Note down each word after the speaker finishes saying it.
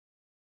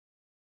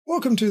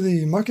Welcome to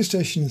the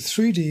MicroStation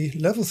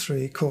 3D Level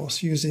 3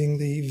 course using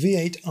the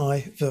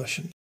V8i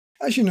version.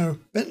 As you know,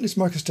 Bentley's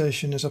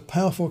MicroStation is a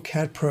powerful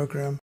CAD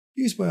program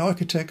used by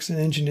architects and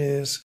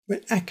engineers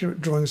when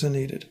accurate drawings are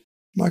needed.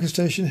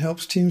 MicroStation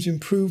helps teams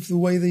improve the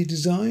way they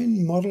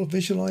design, model,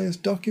 visualize,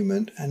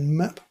 document, and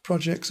map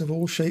projects of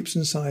all shapes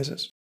and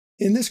sizes.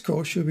 In this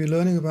course, you'll be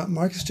learning about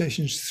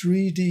MicroStation's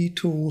 3D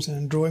tools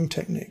and drawing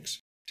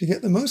techniques. To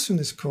get the most from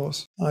this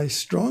course, I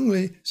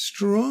strongly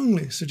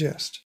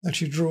suggest that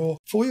you draw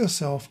for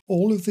yourself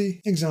all of the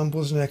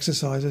examples and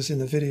exercises in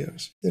the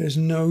videos. There is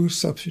no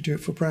substitute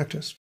for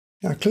practice.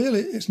 Now, clearly,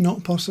 it's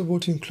not possible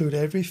to include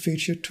every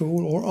feature,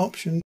 tool, or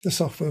option the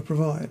software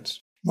provides.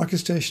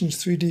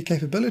 MicroStation's 3D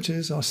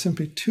capabilities are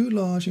simply too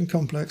large and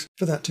complex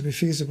for that to be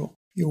feasible.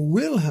 You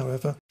will,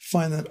 however,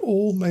 find that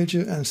all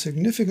major and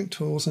significant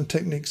tools and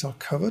techniques are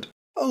covered,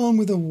 along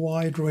with a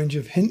wide range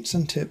of hints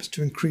and tips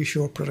to increase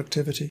your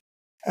productivity.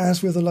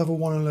 As with the Level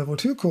 1 and Level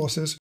 2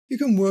 courses, you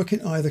can work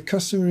in either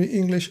customary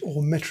English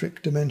or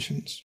metric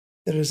dimensions.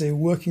 There is a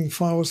working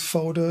files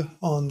folder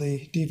on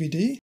the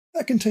DVD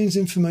that contains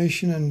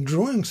information and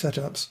drawing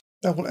setups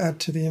that will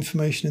add to the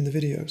information in the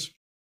videos.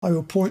 I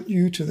will point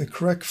you to the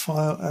correct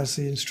file as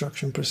the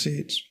instruction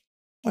proceeds.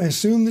 I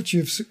assume that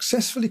you've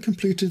successfully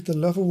completed the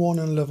Level 1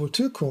 and Level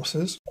 2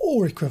 courses,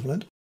 or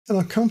equivalent, and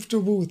are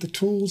comfortable with the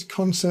tools,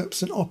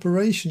 concepts, and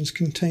operations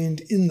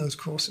contained in those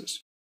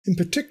courses. In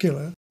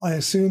particular, I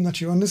assume that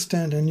you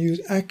understand and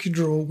use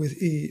AccuDraw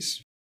with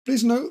ease.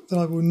 Please note that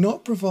I will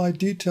not provide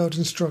detailed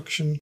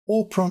instruction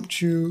or prompt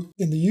you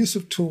in the use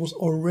of tools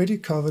already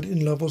covered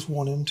in Levels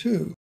 1 and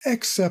 2,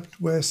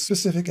 except where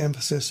specific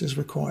emphasis is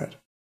required.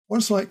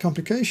 One slight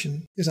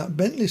complication is that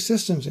Bentley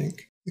Systems Inc.,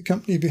 the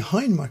company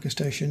behind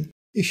MicroStation,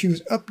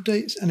 issues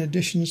updates and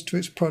additions to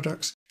its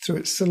products through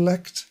its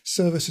Select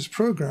Services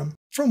program,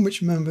 from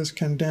which members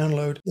can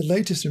download the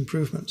latest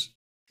improvements.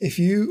 If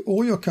you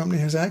or your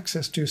company has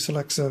access to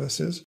Select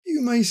Services,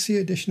 you may see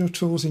additional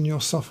tools in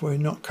your software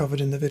not covered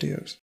in the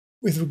videos.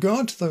 With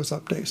regard to those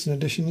updates and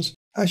additions,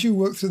 as you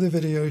work through the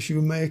videos, you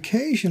may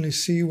occasionally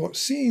see what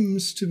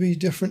seems to be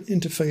different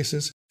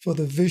interfaces for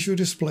the visual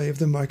display of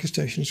the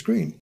MicroStation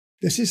screen.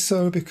 This is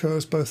so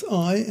because both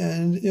I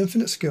and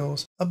Infinite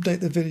Skills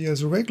update the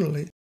videos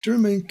regularly to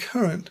remain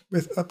current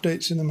with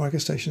updates in the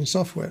MicroStation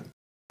software.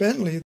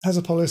 Bentley has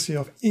a policy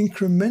of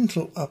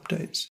incremental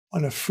updates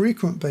on a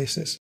frequent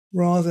basis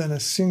rather than a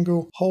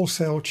single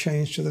wholesale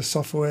change to the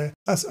software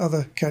as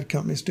other CAD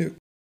companies do.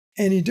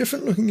 Any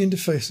different looking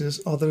interfaces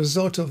are the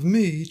result of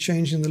me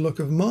changing the look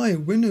of my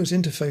Windows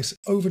interface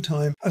over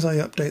time as I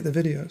update the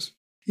videos.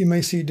 You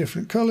may see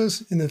different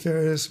colors in the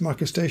various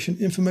MicroStation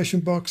information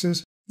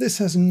boxes. This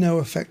has no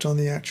effect on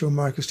the actual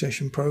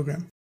MicroStation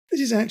program.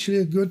 This is actually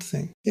a good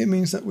thing. It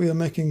means that we are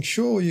making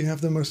sure you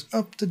have the most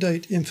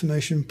up-to-date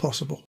information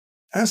possible.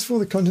 As for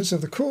the contents of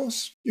the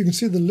course, you can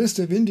see the list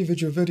of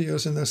individual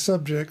videos and their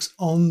subjects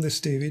on this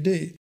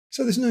DVD,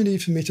 so there's no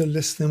need for me to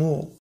list them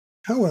all.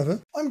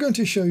 However, I'm going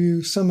to show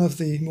you some of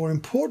the more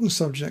important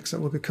subjects that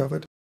will be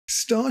covered,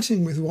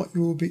 starting with what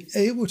you will be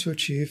able to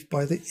achieve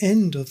by the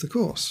end of the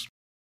course.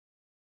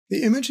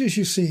 The images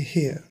you see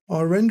here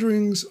are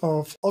renderings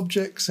of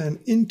objects and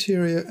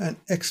interior and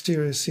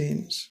exterior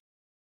scenes.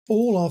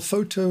 All are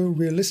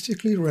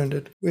photorealistically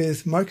rendered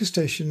with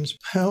MicroStation's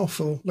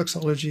powerful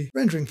Luxology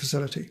rendering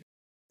facility.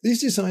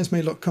 These designs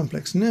may look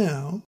complex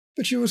now,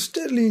 but you will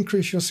steadily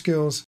increase your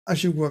skills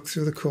as you work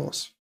through the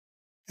course.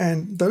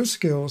 And those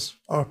skills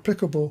are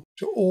applicable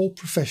to all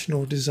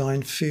professional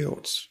design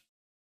fields.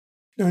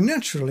 Now,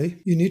 naturally,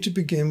 you need to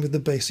begin with the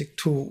basic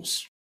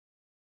tools.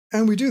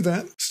 And we do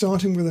that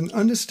starting with an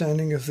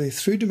understanding of the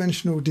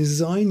three-dimensional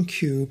design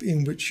cube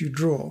in which you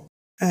draw,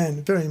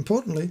 and very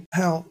importantly,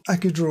 how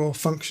AccuDraw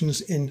functions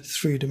in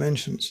 3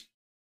 dimensions.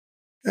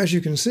 As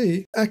you can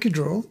see,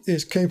 AccuDraw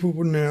is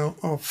capable now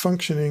of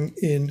functioning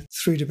in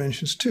 3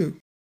 dimensions too,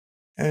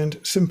 and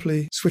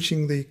simply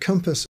switching the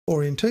compass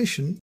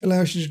orientation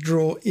allows you to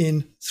draw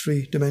in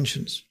 3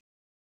 dimensions.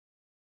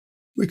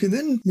 We can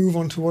then move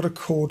on to what are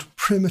called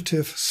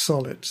primitive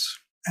solids,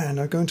 and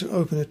I'm going to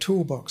open a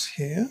toolbox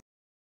here.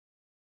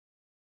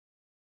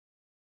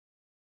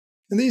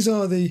 And these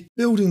are the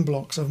building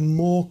blocks of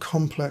more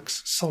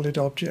complex solid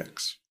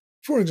objects.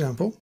 For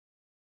example,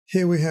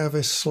 here we have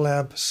a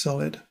slab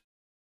solid.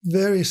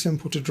 Very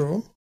simple to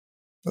draw.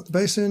 Put the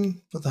base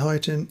in, put the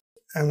height in,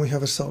 and we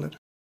have a solid.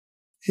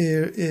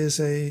 Here is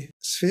a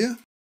sphere.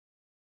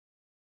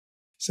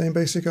 Same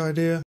basic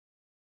idea.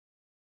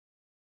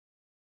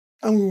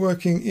 And we're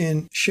working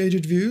in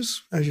shaded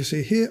views, as you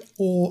see here,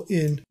 or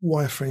in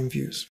wireframe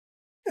views.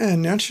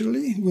 And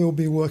naturally, we'll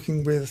be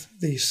working with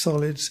the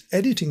solids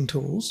editing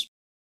tools.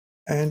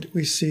 And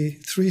we see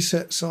 3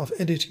 sets of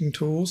editing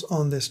tools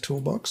on this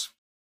toolbox.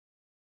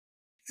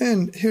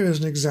 And here is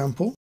an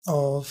example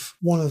of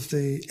one of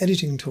the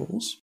editing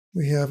tools.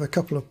 We have a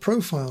couple of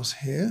profiles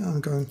here.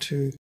 I'm going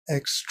to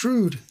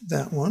extrude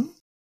that one.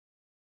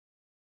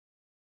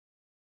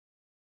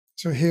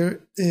 So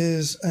here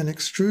is an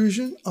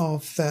extrusion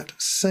of that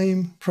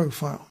same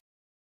profile.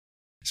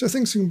 so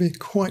things can be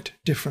quite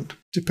different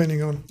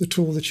depending on the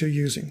tool that you're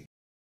using.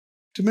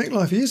 To make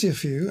life easier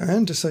for you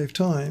and to save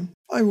time,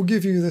 I will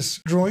give you this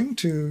drawing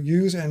to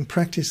use and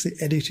practice the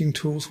editing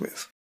tools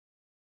with.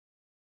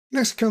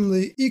 Next come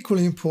the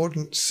equally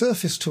important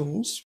surface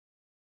tools,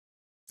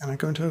 and I'm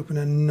going to open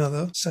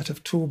another set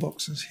of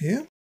toolboxes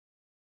here.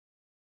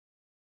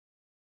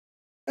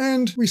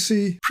 And we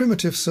see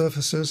primitive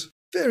surfaces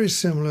very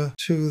similar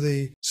to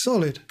the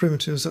solid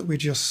primitives that we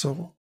just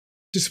saw.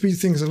 To speed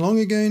things along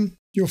again,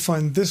 you'll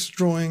find this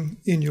drawing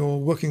in your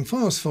working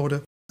files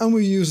folder, and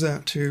we'll use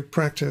that to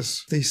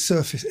practice the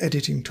surface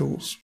editing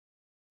tools.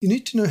 You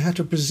need to know how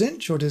to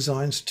present your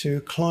designs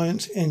to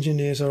clients,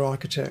 engineers, or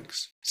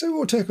architects. So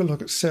we'll take a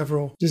look at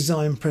several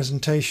design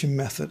presentation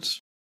methods.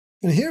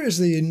 And here is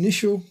the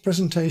initial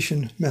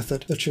presentation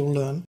method that you'll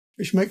learn,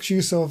 which makes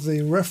use of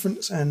the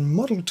reference and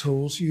model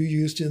tools you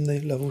used in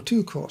the Level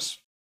 2 course.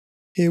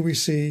 Here we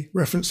see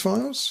reference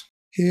files,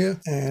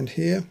 here and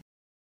here,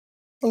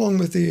 along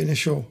with the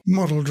initial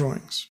model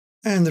drawings,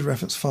 and the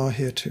reference file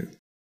here too.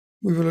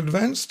 We will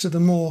advance to the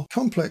more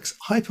complex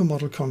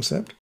hypermodel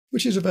concept,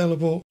 which is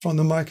available from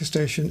the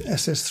MicroStation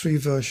SS3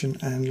 version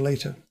and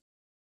later.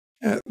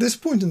 At this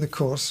point in the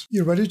course,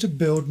 you're ready to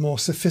build more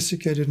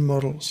sophisticated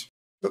models,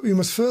 but we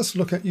must first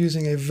look at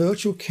using a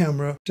virtual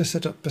camera to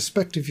set up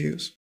perspective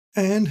views,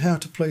 and how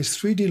to place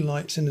 3D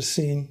lights in a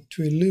scene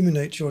to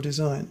illuminate your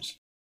designs.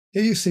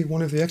 Here you see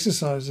one of the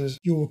exercises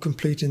you will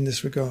complete in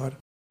this regard.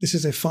 This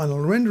is a final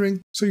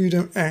rendering, so you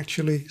don't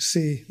actually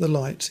see the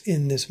lights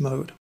in this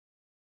mode.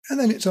 And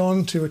then it's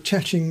on to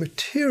attaching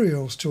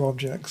materials to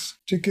objects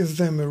to give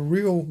them a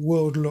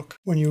real-world look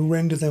when you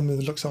render them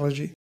with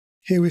Luxology.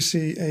 Here we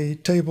see a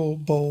table,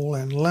 bowl,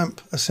 and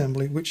lamp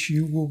assembly, which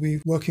you will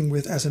be working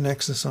with as an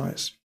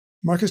exercise.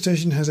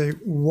 MicroStation has a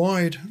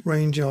wide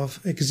range of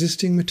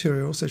existing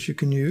materials that you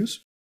can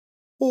use,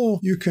 or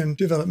you can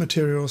develop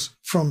materials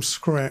from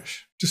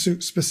scratch to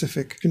suit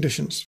specific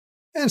conditions.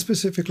 And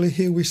specifically,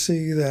 here we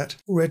see that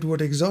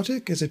Redwood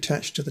Exotic is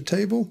attached to the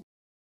table,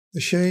 the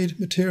shade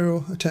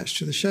material attached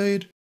to the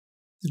shade,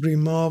 the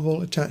green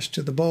marble attached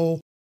to the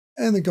bowl,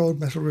 and the gold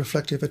metal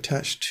reflective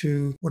attached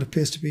to what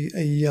appears to be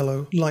a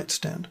yellow light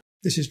stand.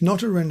 This is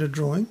not a rendered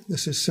drawing,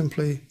 this is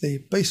simply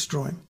the base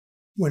drawing.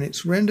 When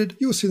it's rendered,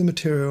 you will see the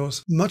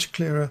materials much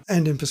clearer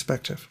and in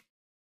perspective.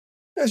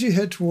 As you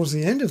head towards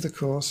the end of the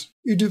course,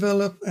 you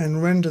develop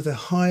and render the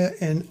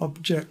higher-end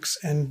objects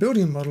and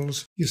building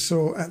models you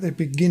saw at the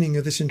beginning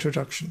of this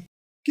introduction.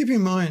 Keep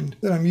in mind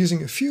that I'm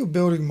using a few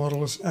building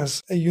models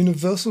as a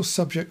universal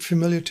subject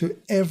familiar to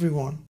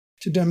everyone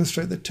to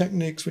demonstrate the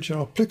techniques which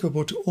are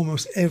applicable to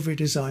almost every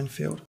design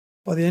field.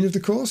 By the end of the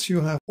course,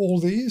 you'll have all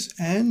these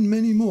and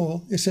many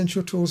more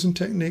essential tools and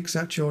techniques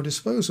at your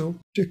disposal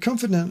to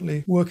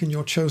confidently work in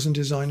your chosen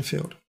design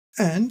field.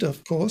 And,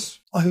 of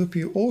course, I hope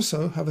you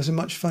also have as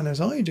much fun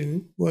as I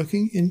do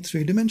working in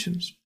 3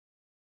 dimensions.